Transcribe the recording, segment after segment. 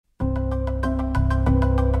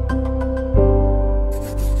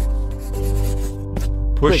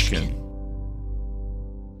Pushkin.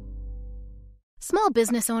 Small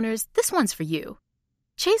business owners, this one's for you.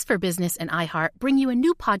 Chase for Business and iHeart bring you a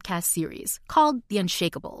new podcast series called The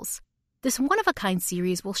Unshakables. This one-of-a-kind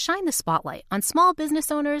series will shine the spotlight on small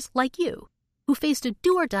business owners like you, who faced a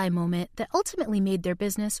do-or-die moment that ultimately made their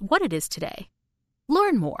business what it is today.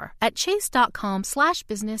 Learn more at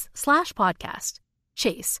chase.com/business/podcast.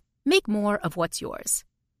 Chase, make more of what's yours.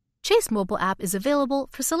 Chase mobile app is available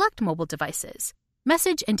for select mobile devices.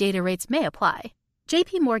 Message and data rates may apply.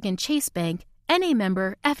 J.P. Morgan Chase Bank, N.A.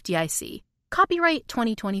 member, FDIC. Copyright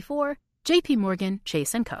 2024, J.P. Morgan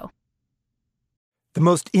Chase & Co. The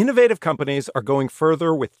most innovative companies are going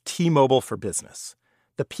further with T-Mobile for Business.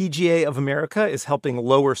 The PGA of America is helping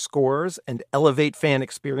lower scores and elevate fan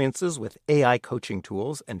experiences with AI coaching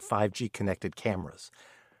tools and 5G connected cameras.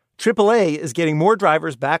 AAA is getting more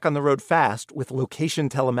drivers back on the road fast with location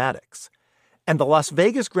telematics. And the Las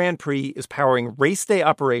Vegas Grand Prix is powering race day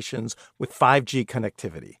operations with 5G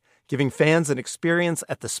connectivity, giving fans an experience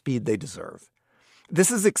at the speed they deserve.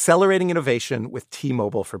 This is accelerating innovation with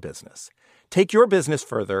T-Mobile for Business. Take your business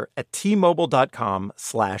further at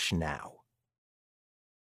T-Mobile.com/now.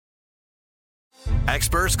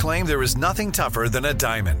 Experts claim there is nothing tougher than a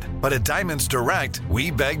diamond. But at Diamonds Direct, we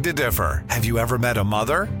beg to differ. Have you ever met a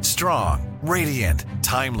mother? Strong, radiant,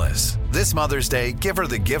 timeless. This Mother's Day, give her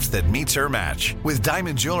the gift that meets her match. With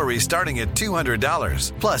diamond jewelry starting at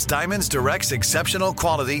 $200. Plus Diamonds Direct's exceptional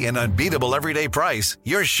quality and unbeatable everyday price,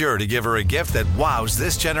 you're sure to give her a gift that wows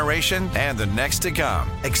this generation and the next to come.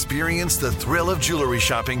 Experience the thrill of jewelry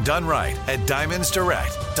shopping done right at Diamonds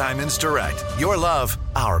Direct. Diamonds Direct. Your love,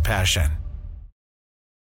 our passion.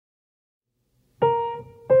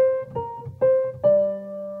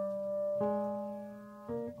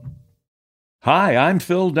 Hi, I'm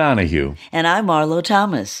Phil Donahue. And I'm Marlo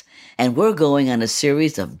Thomas. And we're going on a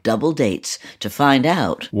series of double dates to find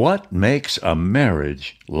out What makes a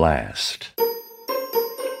marriage last?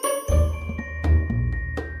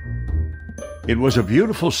 It was a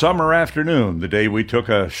beautiful summer afternoon the day we took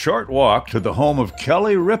a short walk to the home of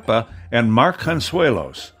Kelly Ripa and Mark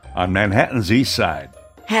Consuelos on Manhattan's East Side.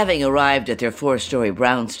 Having arrived at their 4-story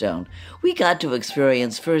brownstone, we got to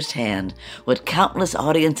experience firsthand what countless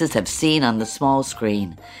audiences have seen on the small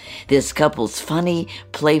screen. This couple's funny,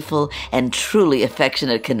 playful, and truly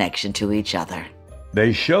affectionate connection to each other.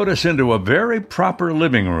 They showed us into a very proper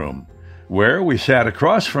living room, where we sat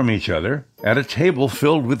across from each other at a table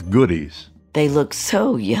filled with goodies. They look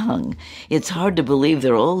so young. It's hard to believe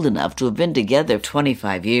they're old enough to have been together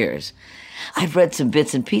 25 years. I've read some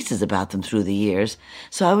bits and pieces about them through the years,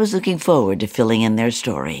 so I was looking forward to filling in their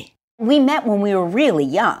story. We met when we were really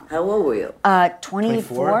young. How old were you?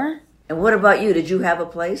 24. And what about you? Did you have a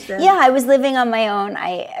place then? Yeah, I was living on my own.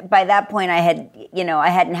 By that point, I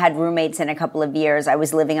hadn't had roommates in a couple of years. I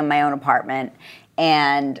was living in my own apartment.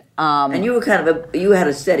 And you were you had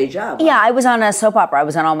a steady job. Yeah, I was on a soap opera. I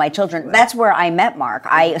was on All My Children. Right. That's where I met Mark.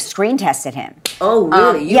 I screen tested him. Oh,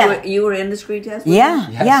 really? You were in the screen test? Yeah,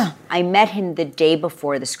 yes. Yeah. I met him the day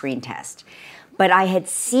before the screen test. But I had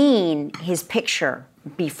seen his picture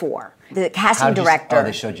before. The casting director,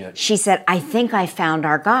 they showed you. She said, I think I found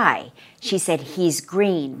our guy. She said, he's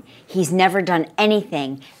green. He's never done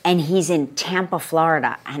anything. And he's in Tampa,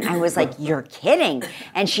 Florida. And I was like, you're kidding.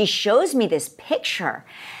 And she shows me this picture.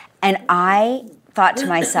 And I thought to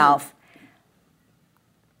myself,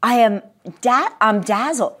 I'm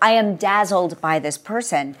dazzled. I am dazzled by this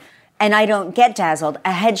person. And I don't get dazzled.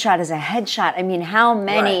 A headshot is a headshot. I mean, how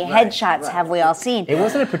many headshots have we all seen? It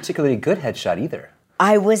wasn't a particularly good headshot either.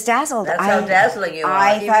 I was dazzled. That's how dazzling you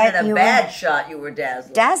are. Even in a bad shot, you were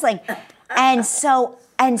dazzling. Dazzling. And so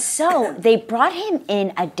they brought him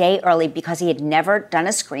in a day early because he had never done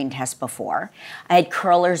a screen test before. I had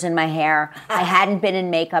curlers in my hair. I hadn't been in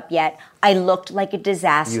makeup yet. I looked like a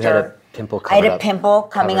disaster. You had a pimple covered up. I had a pimple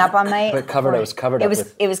coming up on my... But it was covered up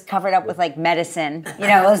with... It was covered up with like medicine. You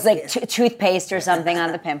know, it was like toothpaste or something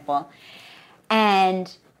on the pimple.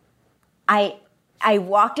 And I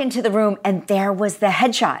walked into the room and there was the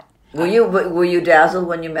headshot. Were you dazzled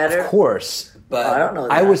when you met her? Of course, but I don't know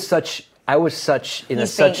that. I was such He's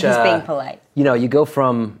being polite. You know, you go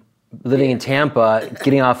from living in Tampa,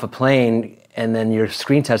 getting off a plane, and then you're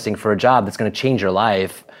screen testing for a job that's going to change your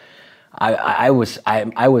life. I was,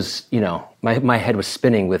 you know, my head was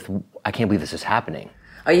spinning with, I can't believe this is happening.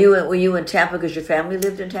 Were you in Tampa because your family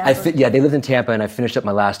lived in Tampa? Yeah, they lived in Tampa, and I finished up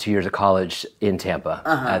my last 2 years of college in Tampa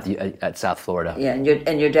at South Florida. Yeah,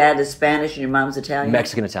 and your dad is Spanish and your mom's Italian?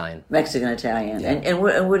 Mexican-Italian. Mexican-Italian. Yeah. And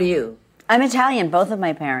what are you? I'm Italian, both of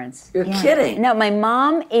my parents. You're kidding. No, my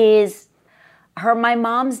mom is, My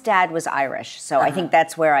mom's dad was Irish, so I think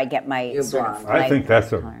that's where I get my sort of. I think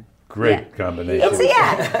that's a color. great combination.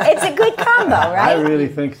 It's a good combo, right? I really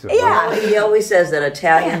think so. Yeah. He always says that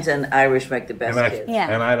Italians and Irish make the best kids.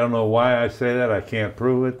 And I don't know why I say that. I can't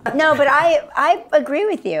prove it. No, but I agree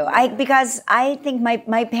with you. Because I think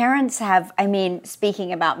my parents have. I mean,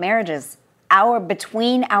 speaking about marriages,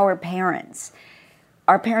 between our parents.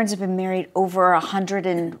 Our parents have been married over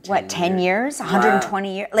 10 years,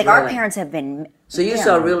 120 years. Like, our parents have been... So you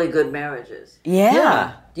saw really good marriages.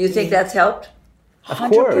 Yeah. Do you think that's helped? Of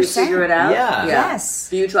course. You figure it out? Yeah. Yes.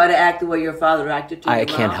 Do you try to act the way your father acted to you? I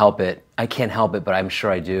can't help it. I can't help it, but I'm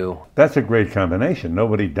sure I do. That's a great combination.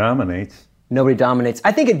 Nobody dominates. Nobody dominates.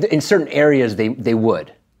 I think in certain areas they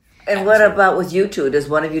would. And what about with you two? Does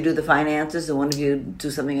one of you do the finances and one of you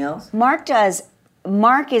do something else? Mark does.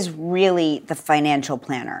 Mark is really the financial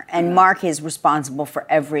planner, and Mark is responsible for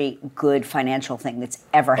every good financial thing that's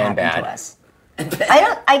ever happened to us.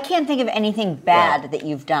 I can't think of anything bad that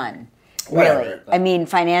you've done. Really. I mean,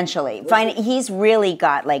 financially. He's really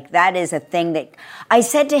got, that is a thing that... I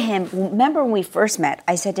said to him, remember when we first met,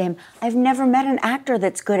 I said to him, I've never met an actor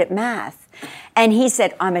that's good at math. And he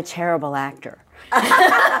said, I'm a terrible actor.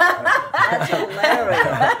 That's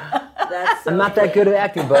hilarious. I'm not that good at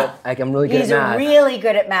acting, but I'm really good at math. He's really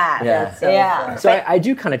good at math. Yeah. So I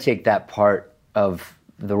do kind of take that part of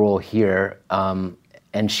the role here,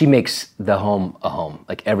 and she makes the home a home.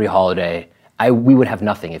 Like, every holiday, we would have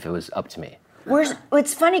nothing if it was up to me.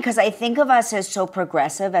 It's funny because I think of us as so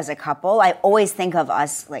progressive as a couple. I always think of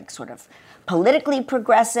us like sort of politically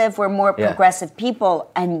progressive. We're more progressive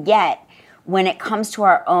people, and yet when it comes to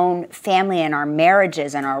our own family and our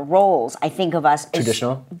marriages and our roles, I think of us as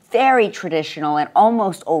very traditional and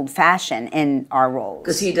almost old-fashioned in our roles.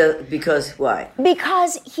 Because why?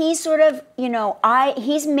 Because he's sort of,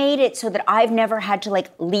 he's made it so that I've never had to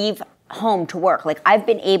leave home to work. Like, I've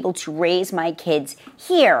been able to raise my kids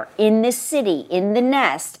here in this city, in the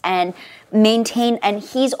nest, and maintain, and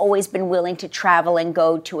he's always been willing to travel and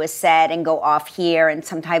go to a set and go off here, and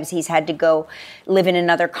sometimes he's had to go live in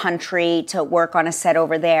another country to work on a set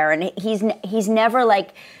over there, and he's never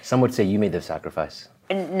Some would say you made the sacrifice.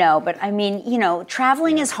 No, but I mean,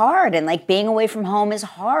 traveling is hard, and being away from home is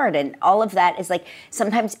hard, and all of that is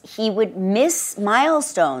sometimes he would miss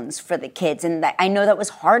milestones for the kids, and I know that was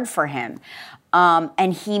hard for him.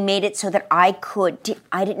 And he made it so that I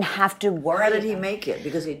didn't have to worry. How did he make it?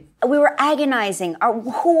 Because we were agonizing.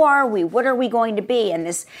 Who are we? What are we going to be? And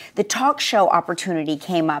the talk show opportunity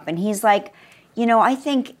came up, and he's like, I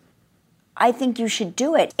think you should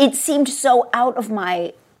do it. It seemed so out of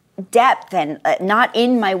my depth and not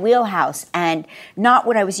in my wheelhouse and not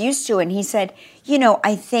what I was used to. And he said,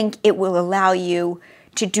 I think it will allow you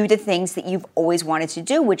to do the things that you've always wanted to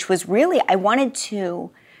do, which was really, I wanted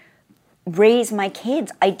to raise my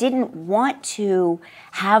kids. I didn't want to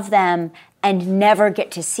have them and never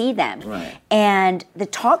get to see them. Right. And the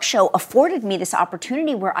talk show afforded me this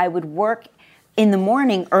opportunity where I would work in the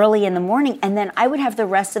morning, early in the morning, and then I would have the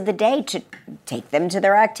rest of the day to take them to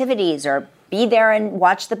their activities or be there and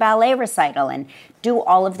watch the ballet recital and do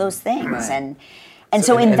all of those things. Right. And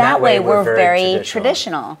so in that way, we're very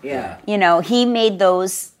traditional. Yeah. He made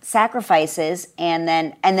those sacrifices,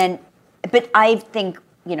 but I think,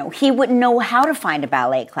 he wouldn't know how to find a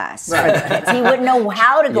ballet class for the kids. He wouldn't know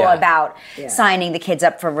how to go about signing the kids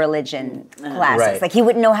up for religion classes. Right. He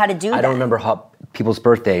wouldn't know how to do that. I don't remember people's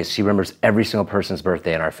birthdays. She remembers every single person's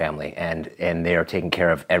birthday in our family, and they are taken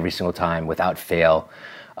care of every single time without fail.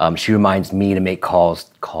 She reminds me to make calls.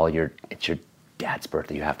 It's your dad's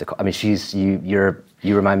birthday. You have to call. I mean,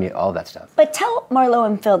 you remind me of all that stuff. But tell Marlo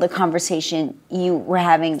and Phil the conversation you were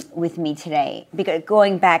having with me today, because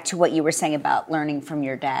going back to what you were saying about learning from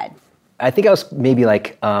your dad. I think I was maybe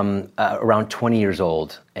around 20 years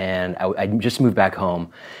old, and I just moved back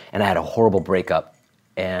home, and I had a horrible breakup,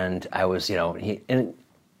 and I was,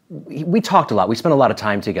 we talked a lot. We spent a lot of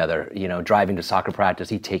time together. Driving to soccer practice,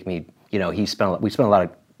 he'd take me. We spent a lot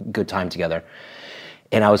of good time together.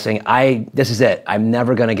 And I was saying, this is it. I'm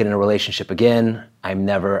never going to get in a relationship again. I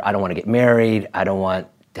don't want to get married. I don't want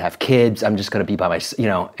to have kids. I'm just going to be by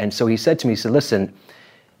myself, And so he said to me, listen,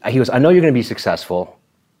 I know you're going to be successful,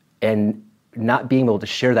 and not being able to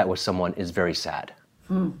share that with someone is very sad.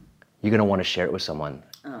 You're going to want to share it with someone.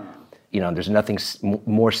 Oh. There's nothing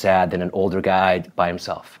more sad than an older guy by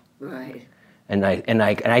himself. Right. And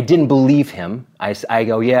I didn't believe him. I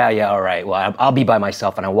go, yeah, all right. Well, I'll be by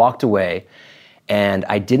myself. And I walked away, and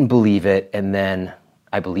I didn't believe it, and then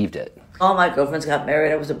I believed it. All my girlfriends got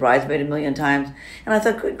married. I was a bridesmaid a million times. And I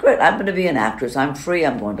thought, great, I'm going to be an actress. I'm free.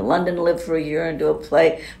 I'm going to London to live for a year and do a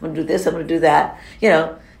play. I'm going to do this. I'm going to do that.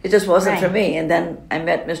 It just wasn't for Right. me. And then I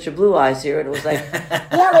met Mr. Blue Eyes here, and it was like,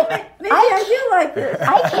 Yeah, like maybe I feel like this.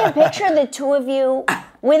 I can't picture the two of you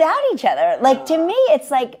without each other. Like, to me, it's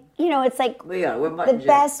like, it's like We're the mutton jelly.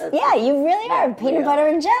 best. That's- Yeah, you really are. we Peanut are. butter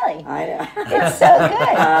and jelly. I know. It's so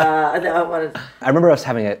good. I wanted. I remember us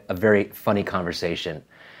having a very funny conversation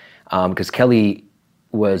because Kelly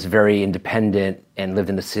was very independent and lived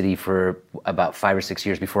in the city for about 5 or 6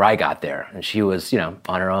 years before I got there. And she was, on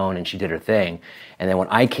her own and she did her thing. And then when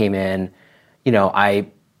I came in, I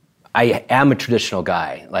am a traditional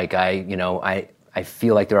guy. Like I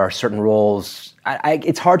feel like there are certain roles.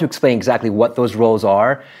 It's hard to explain exactly what those roles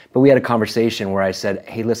are, but we had a conversation where I said,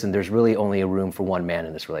 hey, listen, there's really only a room for one man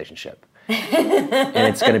in this relationship. and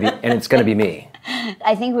it's gonna be me.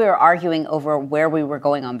 I think we were arguing over where we were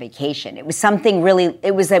going on vacation. It was something really,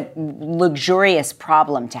 it was a luxurious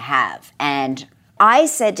problem to have. And I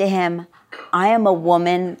said to him, I am a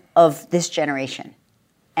woman of this generation.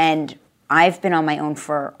 And I've been on my own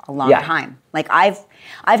for a long time. Like I've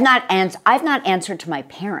not answered to my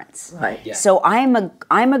parents. Right. Yeah. So I'm a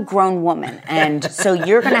grown woman, and so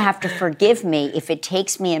you're going to have to forgive me if it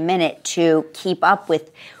takes me a minute to keep up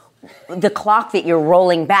with the clock that you're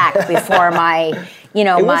rolling back before my, I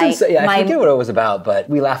forget what it was about, but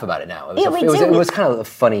we laugh about it now. It was kind of a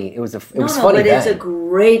funny. It was funny. But it's then. a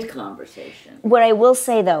great conversation. What I will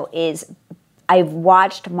say though is, I've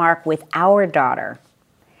watched Mark with our daughter,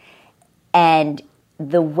 and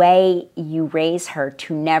the way you raise her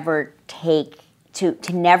to never take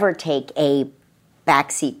a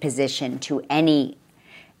backseat position to any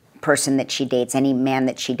person that she dates, any man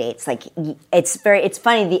that she dates. Like, it's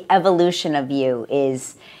funny, the evolution of you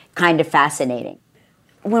is kind of fascinating.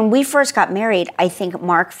 When we first got married, I think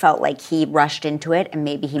Mark felt like he rushed into it, and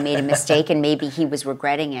maybe he made a mistake, and maybe he was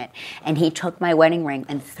regretting it, and he took my wedding ring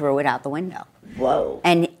and threw it out the window. Whoa.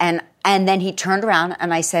 And then he turned around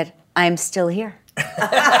and I said, I'm still here.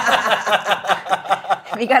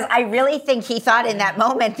 Because I really think he thought in that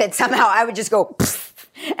moment that somehow I would just go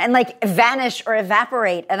and like vanish or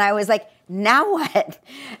evaporate. And I was like, now what?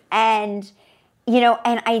 And,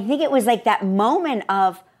 and I think it was like that moment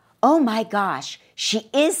of, oh my gosh, she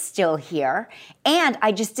is still here. And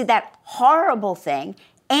I just did that horrible thing.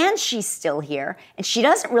 And she's still here. And she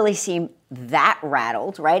doesn't really seem that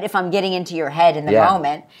rattled, right? If I'm getting into your head in the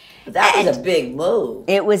moment. That was a big move.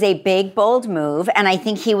 It was a big, bold move. And I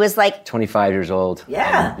think he was like 25 years old.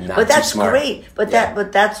 Yeah. Not But that's too smart. great. But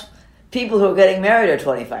that's people who are getting married are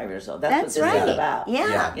 25 years old. That's what this right. is about.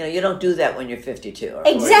 Yeah. You don't do that when you're 52 or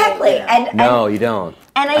exactly. 48, No, you don't.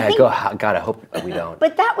 And I think, God, I hope we don't.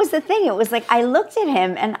 But that was the thing. It was like I looked at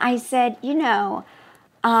him and I said, I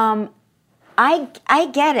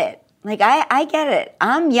get it. Like, I get it.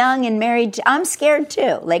 I'm young and married. I'm scared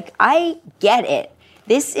too. Like, I get it.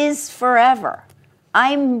 This is forever.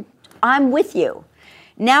 I'm with you.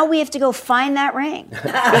 Now we have to go find that ring.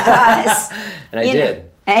 Because, and I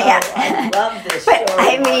did. I love this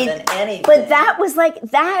story more than anything. But that was like,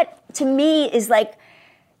 that to me is like,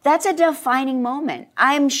 that's a defining moment.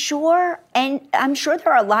 I'm sure there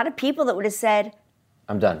are a lot of people that would have said,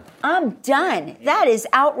 I'm done. I'm done. That is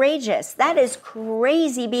outrageous. That is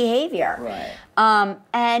crazy behavior. Right.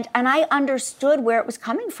 And I understood where it was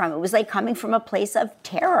coming from. It was like coming from a place of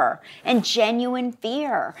terror and genuine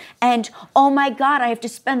fear. And, oh my God, I have to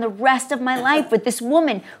spend the rest of my life with this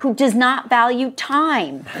woman who does not value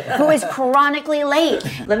time, who is chronically late.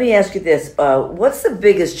 Let me ask you this. What's the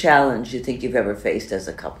biggest challenge you think you've ever faced as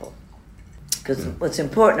a couple? Because what's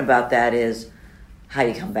important about that is how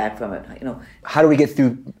you come back from it. How do we get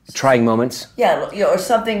through trying moments? Yeah, or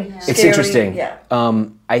something scary. It's interesting. Yeah.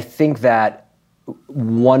 I think that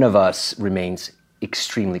one of us remains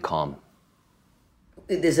extremely calm.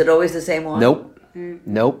 Is it always the same one? Nope.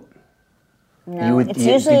 Nope. No, it's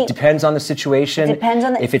usually... It depends on the situation. It depends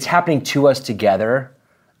on the... If it's happening to us together,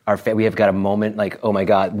 we have got a moment like, oh my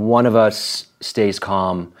God, one of us stays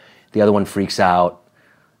calm, the other one freaks out,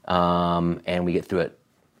 and we get through it.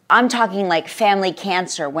 I'm talking like family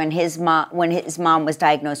cancer when his mom was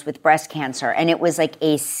diagnosed with breast cancer, and it was like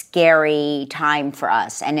a scary time for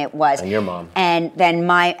us. And it was. And your mom. And then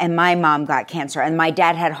my mom got cancer, and my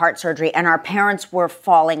dad had heart surgery, and our parents were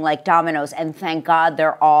falling like dominoes. And thank God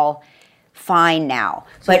they're all fine now.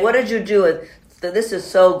 So what did you do? This is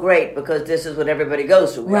so great because this is what everybody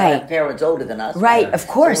goes through. We all have parents older than us. Right, of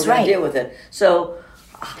course, so we're gonna right. deal with it. So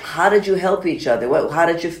how did you help each other? How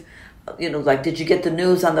did you... did you get the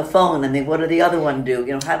news on the phone, and then what did the other one do? Do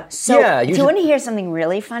you want to hear something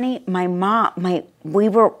really funny? We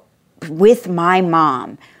were with my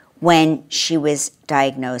mom when she was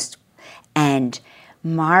diagnosed, and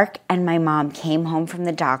Mark and my mom came home from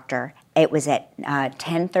the doctor, It was at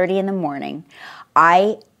 10:30 in the morning.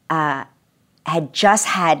 I had just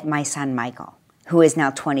had my son, Michael, who is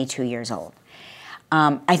now 22 years old.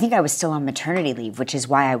 I think I was still on maternity leave, which is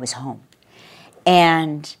why I was home.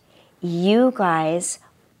 And you guys,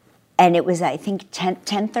 and it was, I think,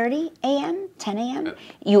 10:30 a.m., 10 a.m.,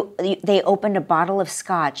 they opened a bottle of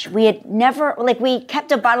scotch. We had never, we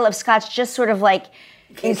kept a bottle of scotch just sort of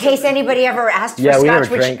in case anybody ever asked for scotch,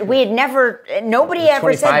 which we had never, nobody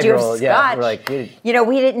ever said, do you have scotch? Yeah, we're like,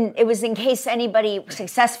 we didn't, it was in case anybody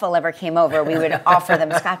successful ever came over, we would offer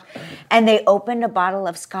them scotch. And they opened a bottle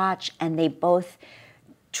of scotch and they both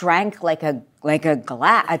drank a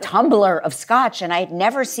tumbler of scotch, and I had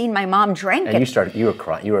never seen my mom drink it. And you were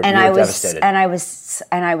crying. You were devastated. And I was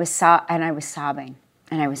sobbing.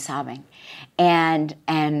 And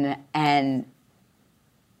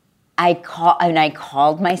I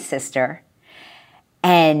called my sister,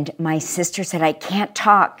 and my sister said, I can't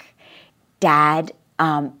talk. Dad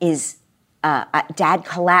Dad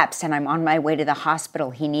collapsed, and I'm on my way to the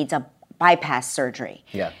hospital. He needs a bypass surgery.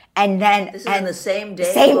 Yeah. And then this is on the same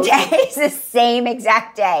day? Same day. It's the same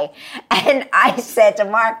exact day. And I said to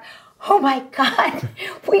Mark, oh my God,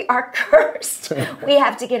 we are cursed. We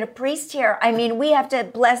have to get a priest here. I mean, we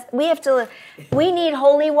need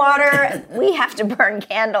holy water. We have to burn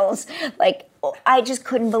candles. I just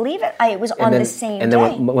couldn't believe it. It was on the same day. And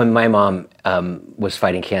then when my mom was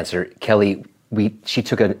fighting cancer, Kelly, she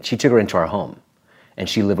took her into our home, and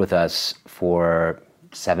she lived with us for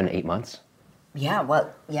 7-8 months. Yeah, well,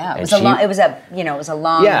 yeah, it was a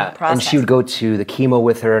long process. And she would go to the chemo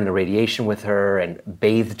with her and the radiation with her and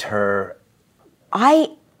bathed her.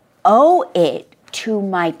 I owe it to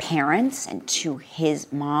my parents and to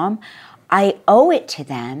his mom. I owe it to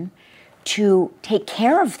them to take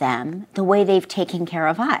care of them the way they've taken care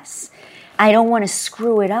of us. I don't want to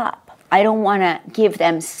screw it up. I don't want to give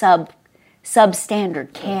them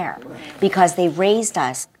substandard care because they raised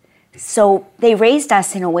us. So they raised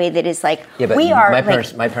us in a way that is my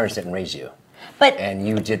parents didn't raise you. But and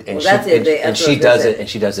you did, and she does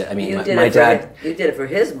it. I mean, my dad. You did it for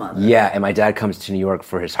his mother. Yeah, and my dad comes to New York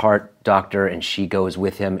for his heart doctor, and she goes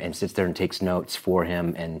with him and sits there and takes notes for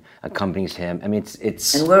him and accompanies him. I mean,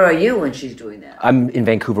 it's. And where are you when she's doing that? I'm in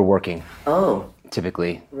Vancouver working. Oh.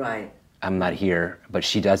 Typically. Right. I'm not here, but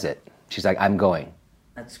she does it. She's like, I'm going.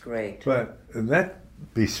 That's great. But that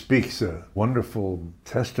bespeaks a wonderful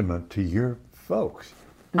testament to your folks.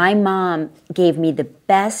 My mom gave me the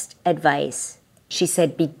best advice. She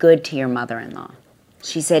said, be good to your mother-in-law.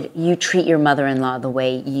 She said, you treat your mother-in-law the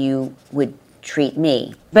way you would treat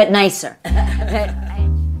me, but nicer.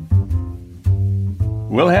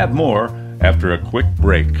 We'll have more after a quick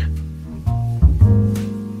break.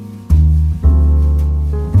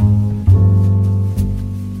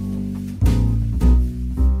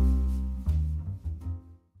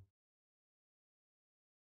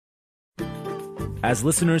 As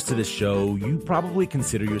listeners to this show, you probably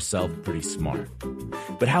consider yourself pretty smart.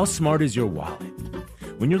 But how smart is your wallet?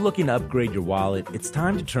 When you're looking to upgrade your wallet, it's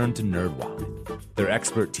time to turn to NerdWallet. Their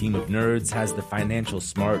expert team of nerds has the financial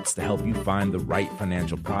smarts to help you find the right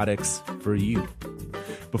financial products for you.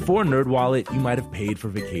 Before NerdWallet, you might have paid for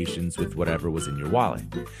vacations with whatever was in your wallet.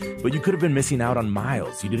 But you could have been missing out on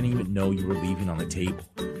miles you didn't even know you were leaving on the table.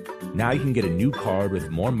 Now you can get a new card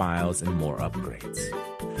with more miles and more upgrades.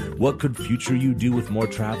 What could future you do with more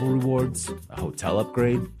travel rewards? A hotel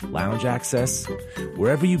upgrade? Lounge access?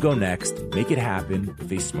 Wherever you go next, make it happen with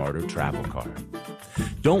a smarter travel card.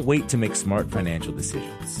 Don't wait to make smart financial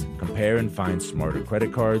decisions. Compare and find smarter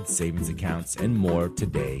credit cards, savings accounts, and more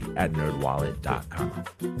today at nerdwallet.com.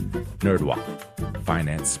 NerdWallet.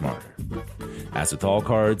 Finance smarter. As with all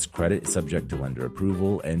cards, credit is subject to lender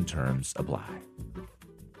approval and terms apply.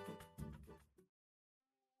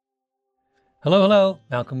 Hello.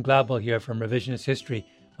 Malcolm Gladwell here from Revisionist History,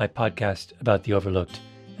 my podcast about the overlooked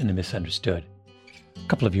and the misunderstood. A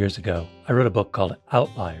couple of years ago, I wrote a book called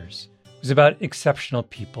Outliers. It was about exceptional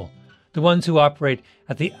people, the ones who operate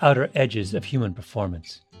at the outer edges of human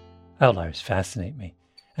performance. Outliers fascinate me.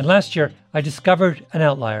 And last year, I discovered an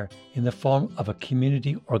outlier in the form of a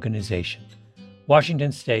community organization,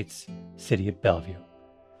 Washington State's City of Bellevue.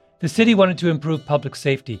 The city wanted to improve public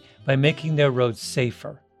safety by making their roads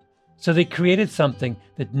safer. So they created something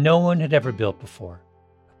that no one had ever built before,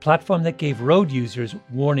 a platform that gave road users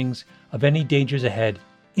warnings of any dangers ahead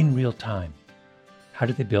in real time. How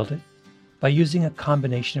did they build it? By using a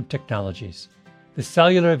combination of technologies: the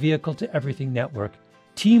cellular vehicle-to-everything network,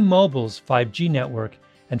 T-Mobile's 5G network,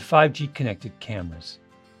 and 5G connected cameras.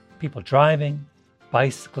 People driving,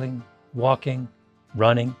 bicycling, walking,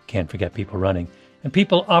 running, can't forget people running, and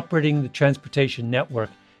people operating the transportation network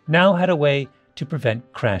now had a way to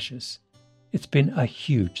prevent crashes. It's been a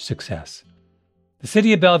huge success. The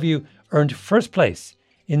City of Bellevue earned first place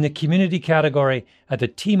in the community category at the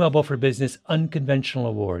T-Mobile for Business Unconventional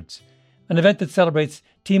Awards, an event that celebrates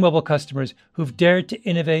T-Mobile customers who've dared to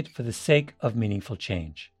innovate for the sake of meaningful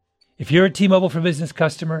change. If you're a T-Mobile for Business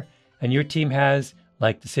customer and your team has,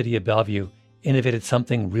 like the City of Bellevue, innovated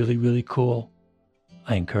something really, really cool,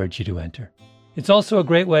 I encourage you to enter. It's also a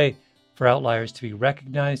great way for Outliers to be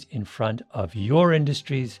recognized in front of your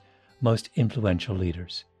industry's most influential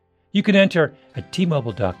leaders. You can enter at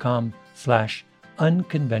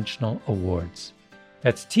tmobile.com/unconventional awards.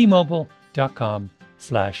 That's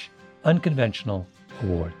tmobile.com/unconventional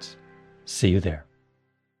awards. See you there.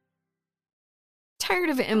 Tired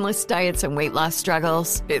of endless diets and weight loss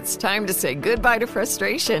struggles? It's time to say goodbye to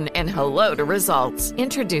frustration and hello to results.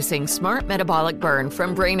 Introducing Smart Metabolic Burn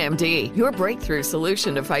from BrainMD, your breakthrough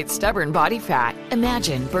solution to fight stubborn body fat.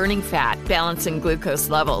 Imagine burning fat, balancing glucose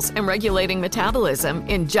levels, and regulating metabolism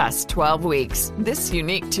in just 12 weeks. This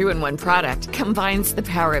unique 2-in-1 product combines the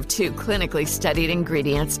power of 2 clinically studied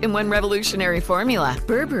ingredients in one revolutionary formula.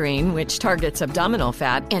 Berberine, which targets abdominal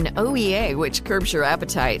fat, and OEA, which curbs your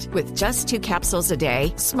appetite. With just 2 capsules a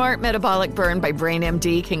day, Smart Metabolic Burn by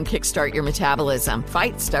BrainMD can kickstart your metabolism,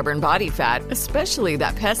 fight stubborn body fat, especially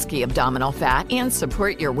that pesky abdominal fat, and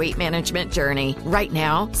support your weight management journey. Right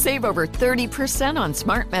now, save over 30% on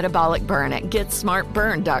Smart Metabolic Burn at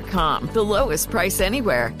GetSmartBurn.com. The lowest price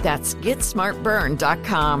anywhere. That's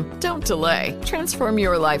GetSmartBurn.com. Don't delay. Transform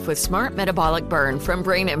your life with Smart Metabolic Burn from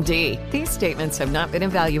BrainMD. These statements have not been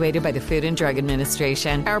evaluated by the Food and Drug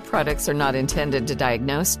Administration. Our products are not intended to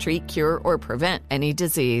diagnose, treat, cure, or prevent any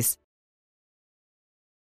disease.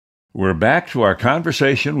 We're back to our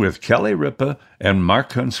conversation with Kelly Ripa and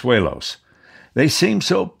Mark Consuelos. They seem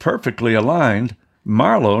so perfectly aligned.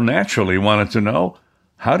 Marlo naturally wanted to know,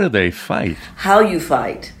 how do they fight? How you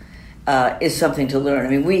fight is something to learn.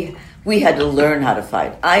 I mean, we had to learn how to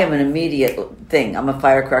fight. I am an immediate thing. I'm a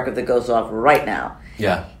firecracker that goes off right now.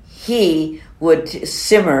 Yeah. He would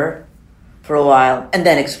simmer for a while and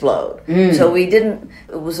then explode. So it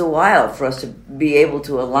was a while for us to be able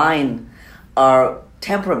to align our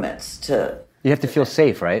temperaments to... You have to feel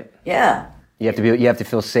safe, right? Yeah. You have to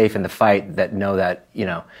feel safe in the fight, that know that, you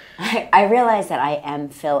know. I realize that I am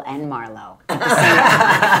Phil and Marlo.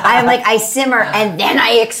 I'm like, I simmer and then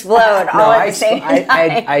I explode all at the same time.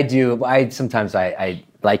 I do. Sometimes I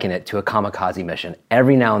liken it to a kamikaze mission.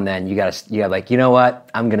 Every now and then you gotta like, you know what?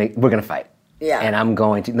 We're gonna fight. Yeah. And I'm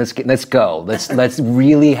going to let's go. Let's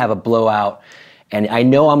really have a blowout. And I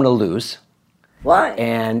know I'm gonna lose. Why?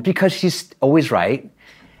 And because she's always right.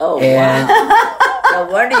 Oh, wow. No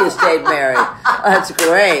wonder you stayed married. That's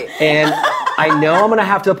great. And I know I'm gonna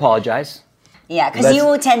have to apologize. Yeah, because you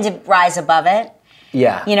will tend to rise above it.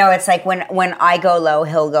 Yeah. You know, it's like when I go low,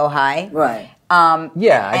 he'll go high. Right.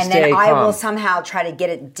 Then I will somehow try to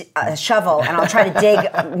get a shovel and I'll try to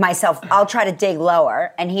dig myself. I'll try to dig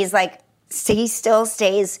lower, and he's like, he still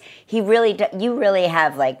stays. You really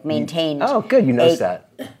have like maintained. Oh, good. You noticed that.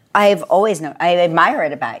 I've always known. I admire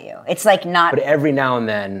it about you. It's like not. But every now and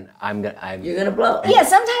then, you're gonna blow. Yeah,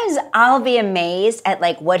 sometimes I'll be amazed at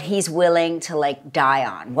like what he's willing to like die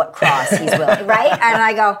on, what cross he's willing, right? And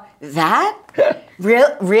I go, that?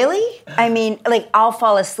 Really? I mean, like I'll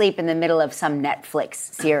fall asleep in the middle of some Netflix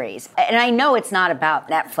series, and I know it's not about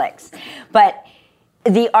Netflix, but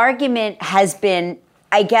the argument has been.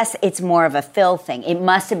 I guess it's more of a Phil thing. It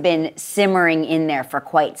must have been simmering in there for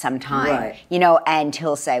quite some time. Right. You know, and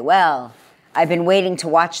he'll say, well, I've been waiting to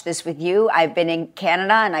watch this with you. I've been in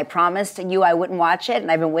Canada and I promised you I wouldn't watch it,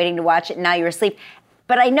 and I've been waiting to watch it, and now you're asleep.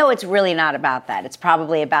 But I know it's really not about that. It's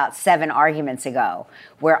probably about 7 arguments ago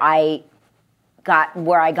where I got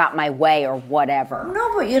my way or whatever.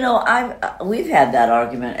 No, but you know, we've had that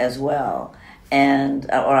argument as well.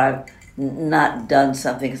 Or I've not done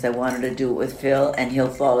something because I wanted to do it with Phil, and he'll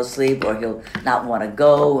fall asleep or he'll not want to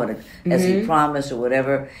go as he promised or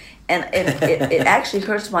whatever. And it actually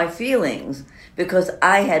hurts my feelings because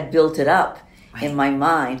I had built it up in my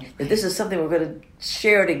mind that this is something we're going to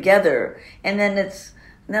share together. And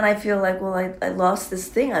then I feel like, well, I lost this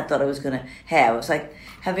thing I thought I was going to have. It's like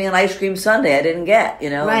having an ice cream sundae I didn't get, you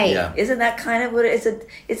know? Right. Yeah. Isn't that kind of what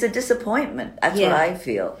it's a disappointment. That's what I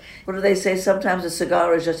feel. What do they say? Sometimes a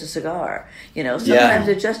cigar is just a cigar. You know, sometimes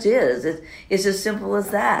it just is. It's as simple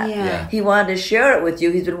as that. Yeah. He wanted to share it with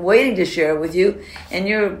you. He's been waiting to share it with you, and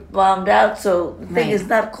you're bombed out, so the thing is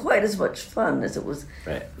not quite as much fun as it was.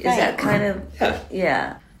 Right. Is that kind of,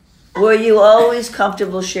 yeah. Were you always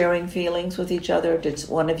comfortable sharing feelings with each other? Did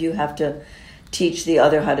one of you have to teach the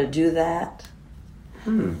other how to do that?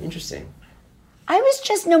 Interesting. I was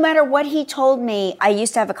just, no matter what he told me, I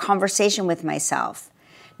used to have a conversation with myself.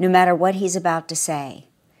 No matter what he's about to say,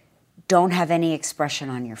 don't have any expression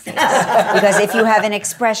on your face. Because if you have an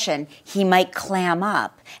expression, he might clam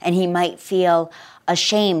up and he might feel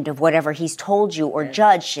ashamed of whatever he's told you or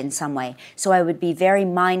judged in some way. So I would be very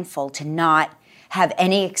mindful to not have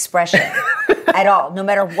any expression at all. No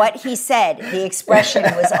matter what he said, the expression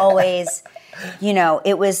was always,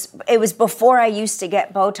 it was before I used to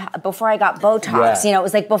get Botox, before I got Botox. Yeah. It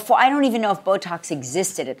was like before, I don't even know if Botox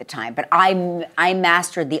existed at the time, but I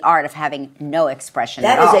mastered the art of having no expression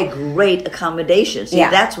at all. That is a great accommodation. See,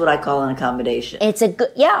 that's what I call an accommodation. It's a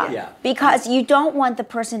good, because you don't want the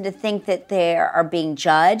person to think that they are being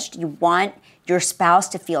judged. You want your spouse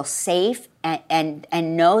to feel safe and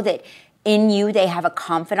know that in you, they have a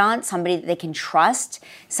confidant, somebody that they can trust,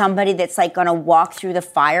 somebody that's like going to walk through the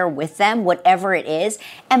fire with them, whatever it is.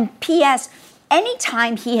 And P.S.,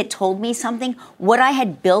 anytime he had told me something, what I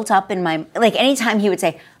had built up in my, like anytime he would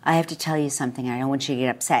say, I have to tell you something, I don't want you to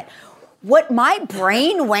get upset. What my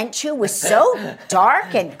brain went to was so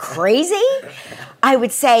dark and crazy. I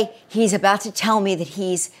would say, he's about to tell me that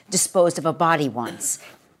he's disposed of a body once.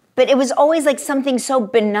 But it was always like something so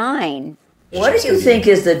benign. What do you think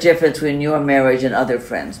is the difference between your marriage and other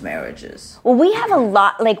friends' marriages? Well, we have a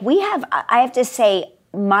lot, I have to say,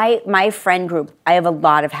 my friend group, I have a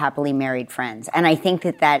lot of happily married friends. And I think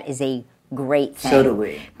that is a great thing. So do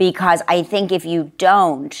we. Because I think if you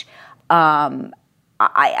don't,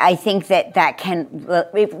 I think that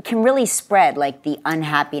can really spread, like, the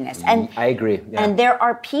unhappiness. And I agree. Yeah. And there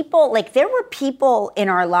were people in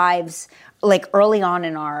our lives, like early on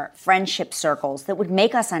in our friendship circles, that would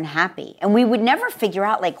make us unhappy. And we would never figure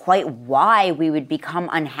out like quite why we would become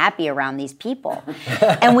unhappy around these people.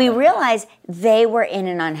 And we realized they were in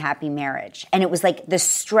an unhappy marriage. And it was like the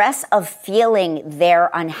stress of feeling their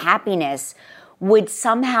unhappiness would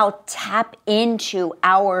somehow tap into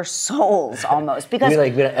our souls almost. Because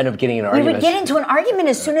we'd end up getting in an argument. We would get into an argument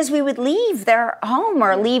as soon as we would leave their home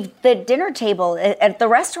or leave the dinner table at the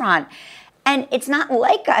restaurant. And it's not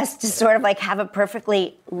like us to sort of like have a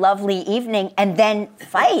perfectly lovely evening and then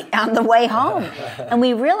fight on the way home. And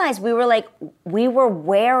we realized we were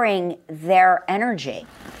wearing their energy.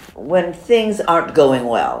 When things aren't going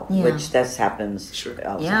well, which that happens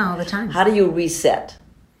all the time. How do you reset?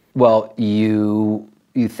 Well, you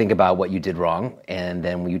think about what you did wrong, and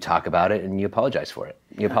then you talk about it and you apologize for it.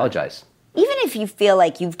 You apologize. Even if you feel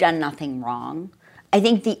like you've done nothing wrong, I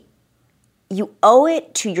think you owe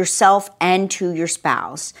it to yourself and to your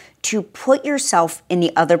spouse to put yourself in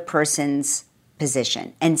the other person's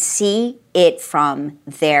position and see it from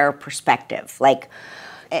their perspective. Like,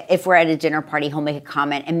 if we're at a dinner party, he'll make a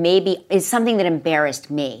comment, and maybe it's something that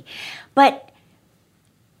embarrassed me. But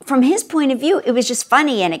from his point of view, it was just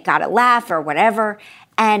funny and it got a laugh or whatever.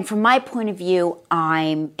 And from my point of view,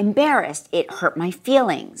 I'm embarrassed. It hurt my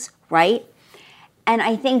feelings, right? And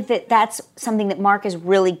I think that that's something that Mark is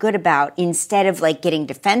really good about. Instead of like getting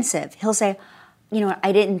defensive, he'll say,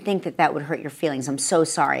 I didn't think that would hurt your feelings. I'm so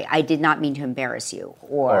sorry. I did not mean to embarrass you.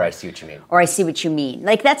 Or I see what you mean. Or I see what you mean.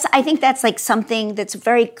 Like I think that's like something that's a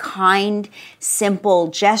very kind, simple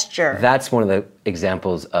gesture. That's one of the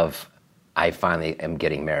examples of I finally am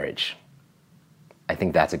getting marriage. I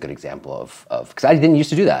think that's a good example of because I didn't used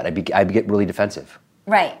to do that. I'd get really defensive.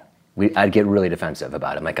 Right. I'd get really defensive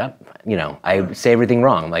about it. I'm like, I say everything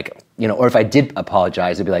wrong. I'm like, or if I did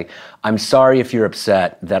apologize, I'd be like, I'm sorry if you're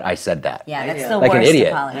upset that I said that. Yeah, that's the like worst an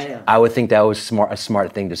idiot. apology. I would think that was a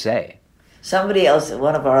smart thing to say. Somebody else,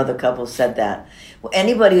 one of our other couples said that. Well,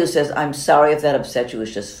 anybody who says, I'm sorry if that upset you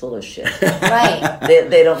is just full of shit. Right.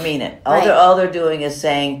 They don't mean it. All they're doing is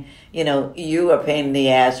saying, you are a pain in the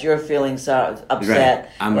ass, you're feeling upset. Right.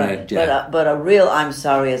 I'm right, yeah. But a real I'm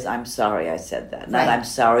sorry is I'm sorry I said that. Not I'm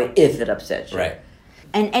sorry if it upsets you. Right.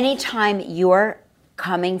 And anytime you're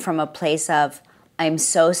coming from a place of, I'm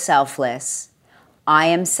so selfless, I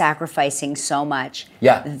am sacrificing so much.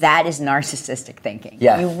 Yeah. That is narcissistic thinking.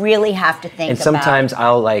 Yeah. You really have to think and sometimes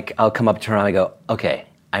I'll come up to her and I go, okay,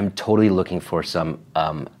 I'm totally looking for some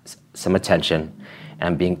attention. And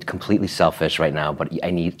I'm being completely selfish right now, but I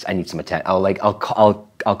need some attention.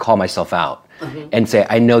 I'll call myself out and say,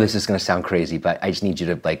 I know this is going to sound crazy, but I just need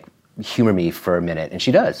you to humor me for a minute. And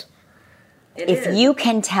she does. If you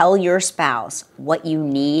can tell your spouse what you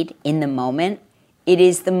need in the moment, it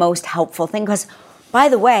is the most helpful thing. Because, by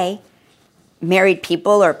the way, married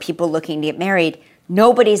people or people looking to get married,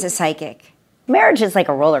 nobody's a psychic. Marriage is like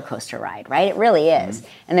a roller coaster ride, right? It really is.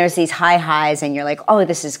 Mm-hmm. And there's these high highs and you're like, oh,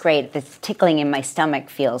 this is great. The tickling in my stomach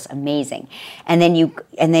feels amazing. And then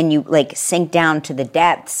you like sink down to the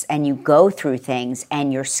depths and you go through things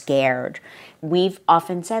and you're scared we've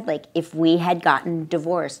often said, like, if we had gotten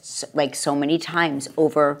divorced like so many times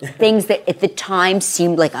over things that at the time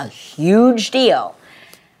seemed like a huge deal,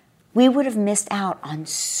 we would have missed out on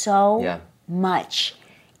so much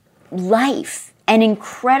life and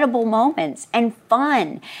incredible moments and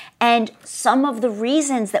fun. And some of the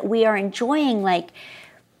reasons that we are enjoying, like,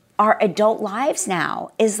 our adult lives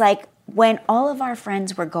now is like when all of our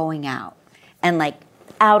friends were going out and like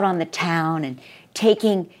out on the town and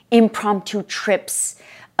taking impromptu trips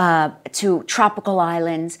to tropical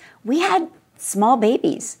islands. We had small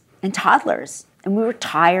babies and toddlers, and we were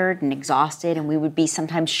tired and exhausted, and we would be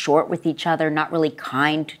sometimes short with each other, not really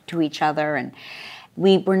kind to each other, and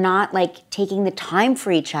we were not like taking the time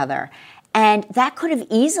for each other. And that could have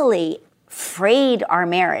easily frayed our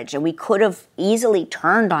marriage, and we could have easily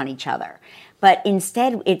turned on each other. But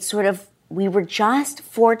instead, it's sort of, we were just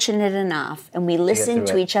fortunate enough, and we listened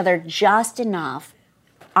to each other just enough.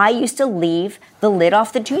 I used to leave the lid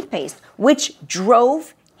off the toothpaste, which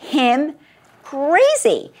drove him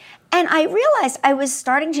crazy. And I realized I was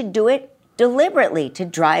starting to do it deliberately to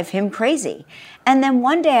drive him crazy. And then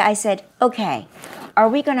one day I said, okay, are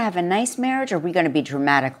we going to have a nice marriage, or are we going to be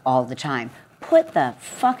dramatic all the time? Put the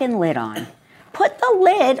fucking lid on. Put the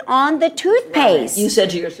lid on the toothpaste. You said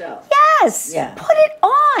to yourself. Yes. Yeah. Put it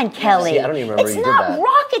on, Kelly. See, I don't even remember it's you not did that.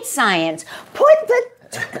 rocket science.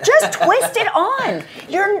 Just twist it on.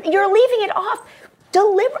 You're leaving it off.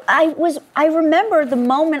 I remember the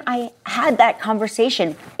moment I had that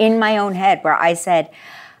conversation in my own head where I said,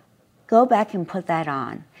 go back and put that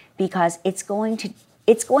on, because it's going to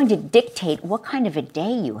dictate what kind of a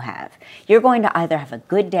day you have. You're going to either have a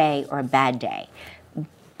good day or a bad day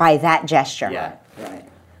by that gesture. Yeah, right.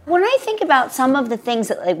 When I think about some of the things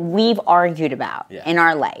that like we've argued about in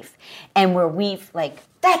our life, and where we've like,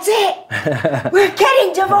 that's it, we're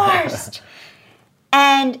getting divorced,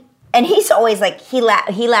 and he's always like, he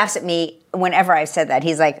laughs at me whenever I've said that.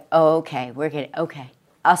 He's like, oh, okay,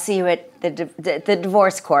 I'll see you at the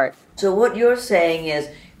divorce court. So what you're saying is,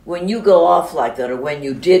 when you go off like that, or when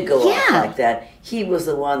you did go off like that, he was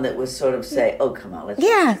the one that would sort of say, "Oh, come on, let's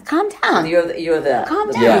calm down. You're the calm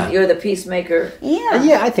down. You're the peacemaker." Yeah,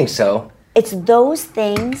 yeah, I think so. It's those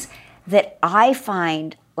things that I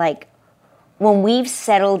find, like, when we've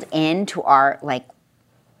settled into our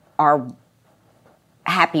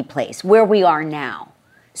happy place where we are now,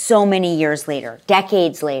 so many years later,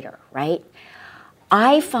 decades later, right?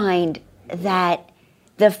 I find that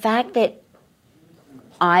the fact that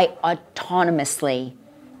I autonomously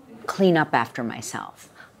clean up after myself.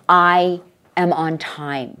 I am on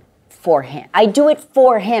time for him. I do it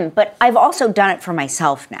for him, but I've also done it for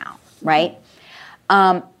myself now, right?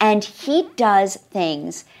 And he does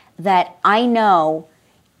things that I know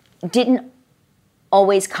didn't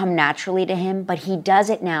always come naturally to him, but he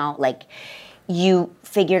does it now. Like, you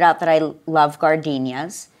figured out that I love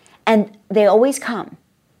gardenias, and they always come.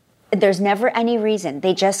 There's never any reason.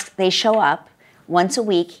 They show up. Once a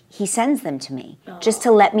week, he sends them to me just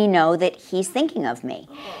to let me know that he's thinking of me.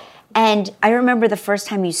 And I remember the first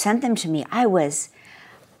time you sent them to me, I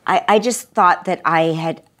just thought that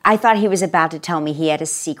I thought he was about to tell me he had a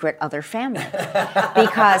secret other family.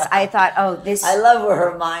 Because I thought, I love where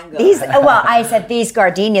her mind goes. I said, these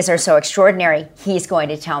gardenias are so extraordinary. He's going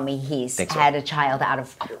to tell me he's had a child out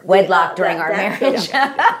of wedlock during our marriage.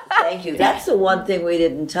 Thank you. That's the one thing we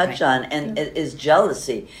didn't touch on, and it is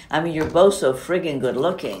jealousy. I mean, you're both so friggin' good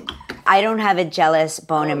looking. I don't have a jealous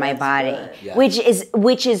bone in my body, which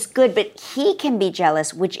is good, but he can be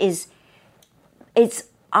jealous,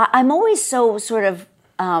 I'm always so sort of,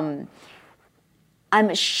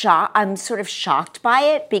 I'm sort of shocked by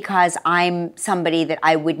it, because I'm somebody that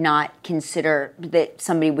I would not consider that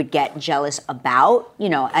somebody would get jealous about. You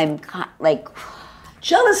know, I'm like...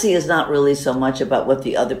 Jealousy is not really so much about what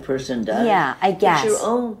the other person does. Yeah, I guess. It's your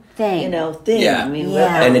own thing. Thing. Yeah. I mean,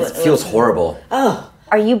 And it feels horrible. Oh.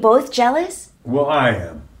 Are you both jealous? Well, I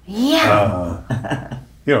am. Yeah.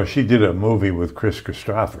 She did a movie with Chris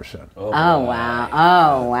Christopherson. Oh,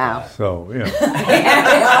 wow. So, He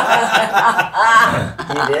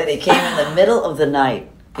did. He came in the middle of the night.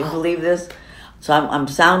 Can you believe this? So I'm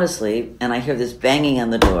sound asleep, and I hear this banging on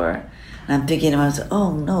the door. And I'm thinking to myself,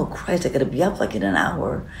 oh, no, Christ, I got to be up like in an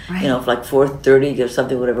hour. Right. For like 4:30 or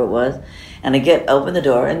something, whatever it was. And I open the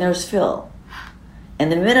door, and there's Phil.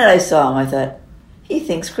 And the minute I saw him, I thought, he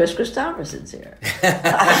thinks Chris Christopherson's here.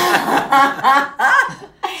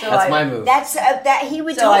 That's my move. That's that he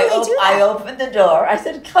would So totally do that. I opened the door. I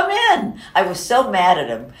said, "Come in." I was so mad at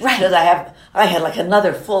him Right. because I had like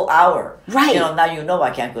another full hour. Right. Now I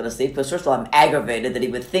can't go to sleep because first of all I'm aggravated that he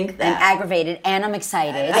would think that. I'm aggravated and I'm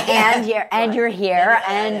excited and you're here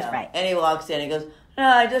and right. And he walks in. He goes, "No,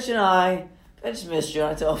 I just missed you."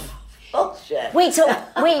 I said, "Oh, bullshit." Wait,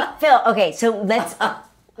 Phil. Okay, so let's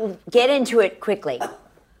get into it quickly.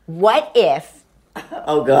 What if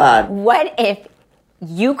Oh God.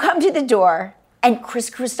 you come to the door and Chris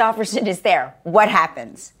Christopherson is there? What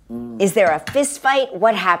happens? Is there a fist fight?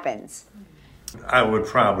 What happens? I would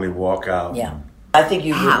probably walk out. Yeah. I think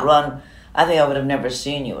you How? would run. I think I would have never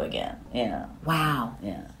seen you again. Yeah. Wow.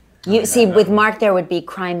 Yeah. You see, with Mark, there would be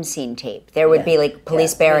crime scene tape. There would be like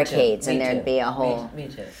police Yeah, me too. barricades, Me and there'd too. be a whole Me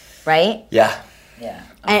too. right. Yeah. Yeah.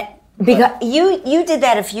 And because you did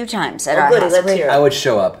that a few times at our Good. house. Let's hear I it. would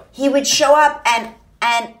show up. He would show up, and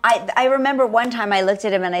I remember one time I looked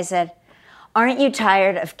at him and I said, "Aren't you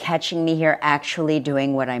tired of catching me here actually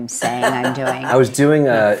doing what I'm saying I'm doing?" I was doing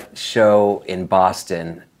a show in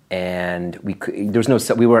Boston, and we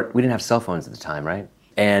didn't have cell phones at the time, right?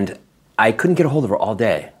 And I couldn't get a hold of her all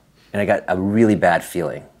day, and I got a really bad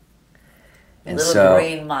feeling. And Little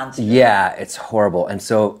green monster. Yeah, it's horrible. And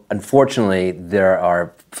so, unfortunately, there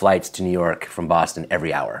are flights to New York from Boston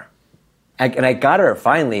every hour. And I got her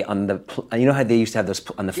finally on the. You know how they used to have those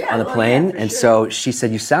on the plane, for and sure. so she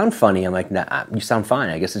said, "You sound funny." I'm like, "Nah, you sound fine.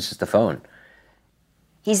 I guess it's just the phone."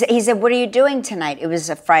 He said, "What are you doing tonight?" It was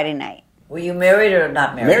a Friday night. Were you married or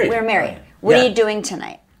not married? Married. We're married. What are Yeah. you doing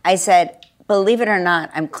tonight? I said, "Believe it or not,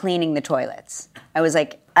 I'm cleaning the toilets." I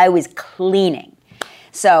was cleaning.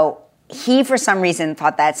 So he, for some reason,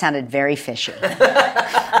 thought that sounded very fishy.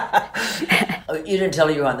 Oh, you didn't tell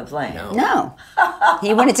her you were on the plane. No.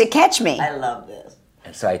 He wanted to catch me. I love this.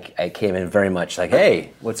 And so I came in very much like,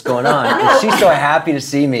 "Hey, what's going on?" And she's so happy to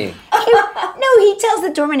see me. No, he tells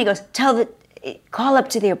the doorman, he goes, call up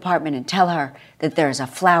to the apartment and tell her that there's a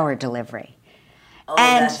flower delivery. Oh,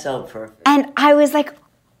 And- that's so perfect. And I was like,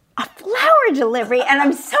 a flower delivery? And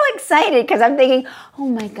I'm so excited because I'm thinking, oh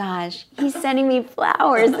my gosh, he's sending me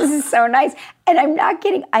flowers. This is so nice. And I'm not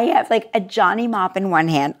kidding. I have like a Johnny Mop in one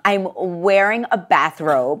hand. I'm wearing a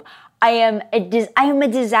bathrobe. I am a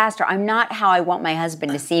disaster. I'm not how I want my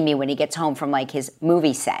husband to see me when he gets home from like his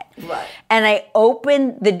movie set. Right. And I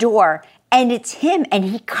open the door and it's him and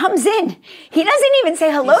he comes in. He doesn't even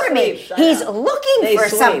say hello He to me. sweeps, I He's know. looking They for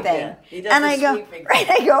sweep, something. yeah. He does And the I go, sweeping.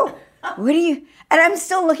 what are you? And I'm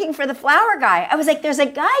still looking for the flower guy. I was like, there's a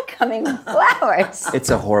guy coming with flowers. It's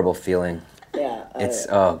a horrible feeling. Yeah. It's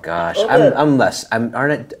oh gosh. Oh,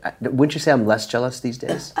 good. Wouldn't you say I'm less jealous these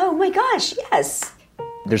days? Oh my gosh, yes.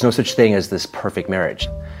 There's no such thing as this perfect marriage.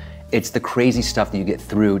 It's the crazy stuff that you get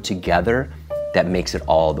through together that makes it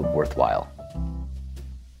all the worthwhile.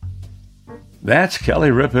 That's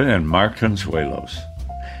Kelly Ripa and Mark Consuelos.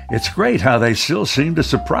 It's great how they still seem to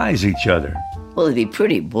surprise each other. Well, it'd be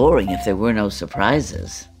pretty boring if there were no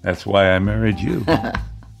surprises. That's why I married you.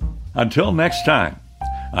 Until next time,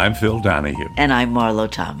 I'm Phil Donahue. And I'm Marlo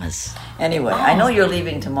Thomas. Anyway, I know you're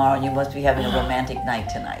leaving tomorrow and you must be having a romantic night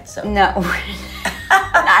tonight. So No,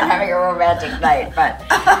 not having a romantic night, but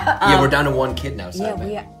Yeah, we're down to one kid now. yeah,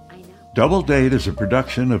 we are. I know. Double Date is a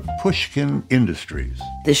production of Pushkin Industries.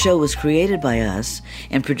 the show was created by us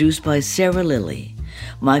and produced by Sarah Lilly.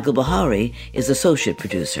 Michael Bahari is associate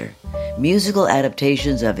producer. Musical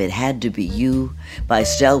adaptations of It Had to Be You by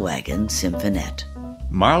Stellwagen Symphonette.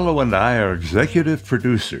 Marlo and I are executive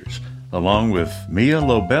producers, along with Mia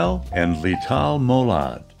Lobel and Lital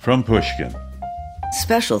Molad from Pushkin.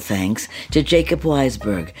 Special thanks to Jacob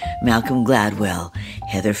Weisberg, Malcolm Gladwell,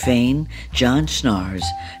 Heather Fain, John Schnars,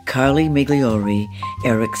 Carly Migliori,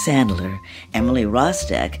 Eric Sandler, Emily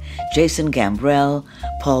Rostek, Jason Gambrell,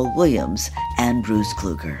 Paul Williams, and Bruce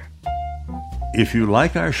Kluger. If you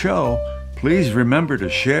like our show, please remember to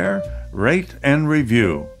share, rate, and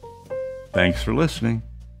review. Thanks for listening.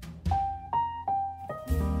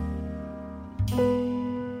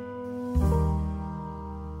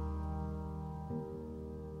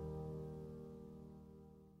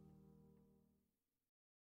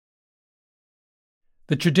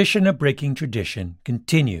 The tradition of breaking tradition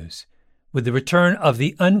continues with the return of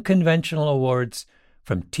the Unconventional Awards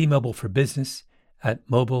from T-Mobile for Business at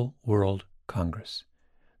Mobile World Congress.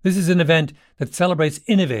 This is an event that celebrates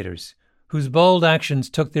innovators whose bold actions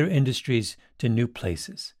took their industries to new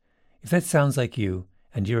places. If that sounds like you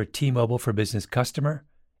and you're a T-Mobile for Business customer,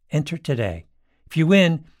 enter today. If you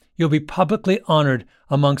win, you'll be publicly honored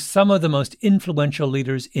amongst some of the most influential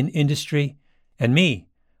leaders in industry, and me,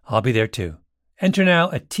 I'll be there too. Enter now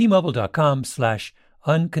at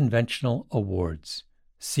T-Mobile.com/unconventional awards.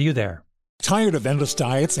 See you there. Tired of endless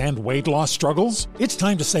diets and weight loss struggles? It's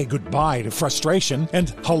time to say goodbye to frustration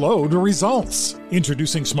and hello to results.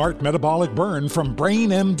 Introducing Smart Metabolic Burn from Brain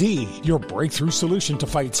MD, your breakthrough solution to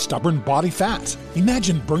fight stubborn body fat.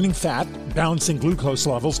 Imagine burning fat, balancing glucose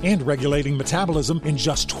levels, and regulating metabolism in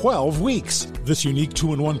just 12 weeks. This unique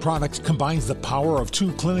 2-in-1 product combines the power of 2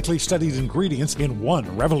 clinically studied ingredients in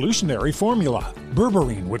one revolutionary formula.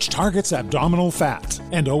 Berberine, which targets abdominal fat,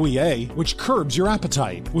 and OEA, which curbs your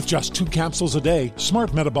appetite. With just 2 capsules a day,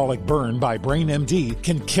 Smart Metabolic Burn by Brain MD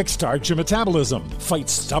can kickstart your metabolism, fight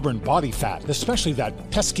stubborn body fat, especially that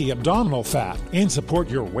pesky abdominal fat, and support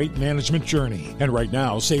your weight management journey. And right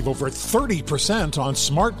now, save over 30% on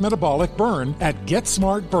Smart Metabolic Burn at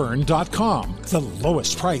GetSmartBurn.com. The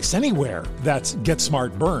lowest price anywhere. That's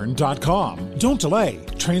GetSmartBurn.com. Don't delay.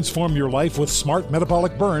 Transform your life with Smart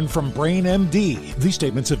Metabolic Burn from Brain MD. These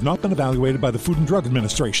statements have not been evaluated by the Food and Drug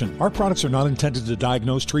Administration. Our products are not intended to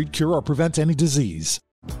diagnose, treat, cure, or prevent any disease.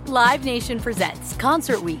 Live Nation presents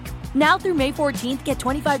Concert Week. Now through May 14th, get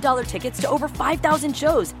 $25 tickets to over 5,000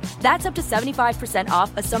 shows. That's up to 75%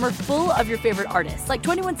 off a summer full of your favorite artists like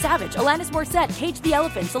 21 Savage, Alanis Morissette, Cage the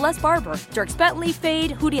Elephant, Celeste Barber, Dierks Bentley,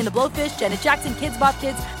 Fade, Hootie and the Blowfish, Janet Jackson, Kids Bop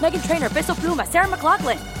Kids, Meghan Trainor, Bissell Pluma, Sarah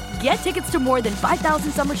McLachlan. Get tickets to more than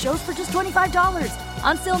 5,000 summer shows for just $25.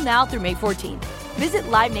 Until now through May 14th. Visit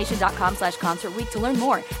LiveNation.com/Concert Week to learn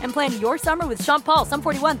more and plan your summer with Sean Paul, Sum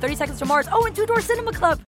 41, 30 Seconds to Mars, and Two Door Cinema Club.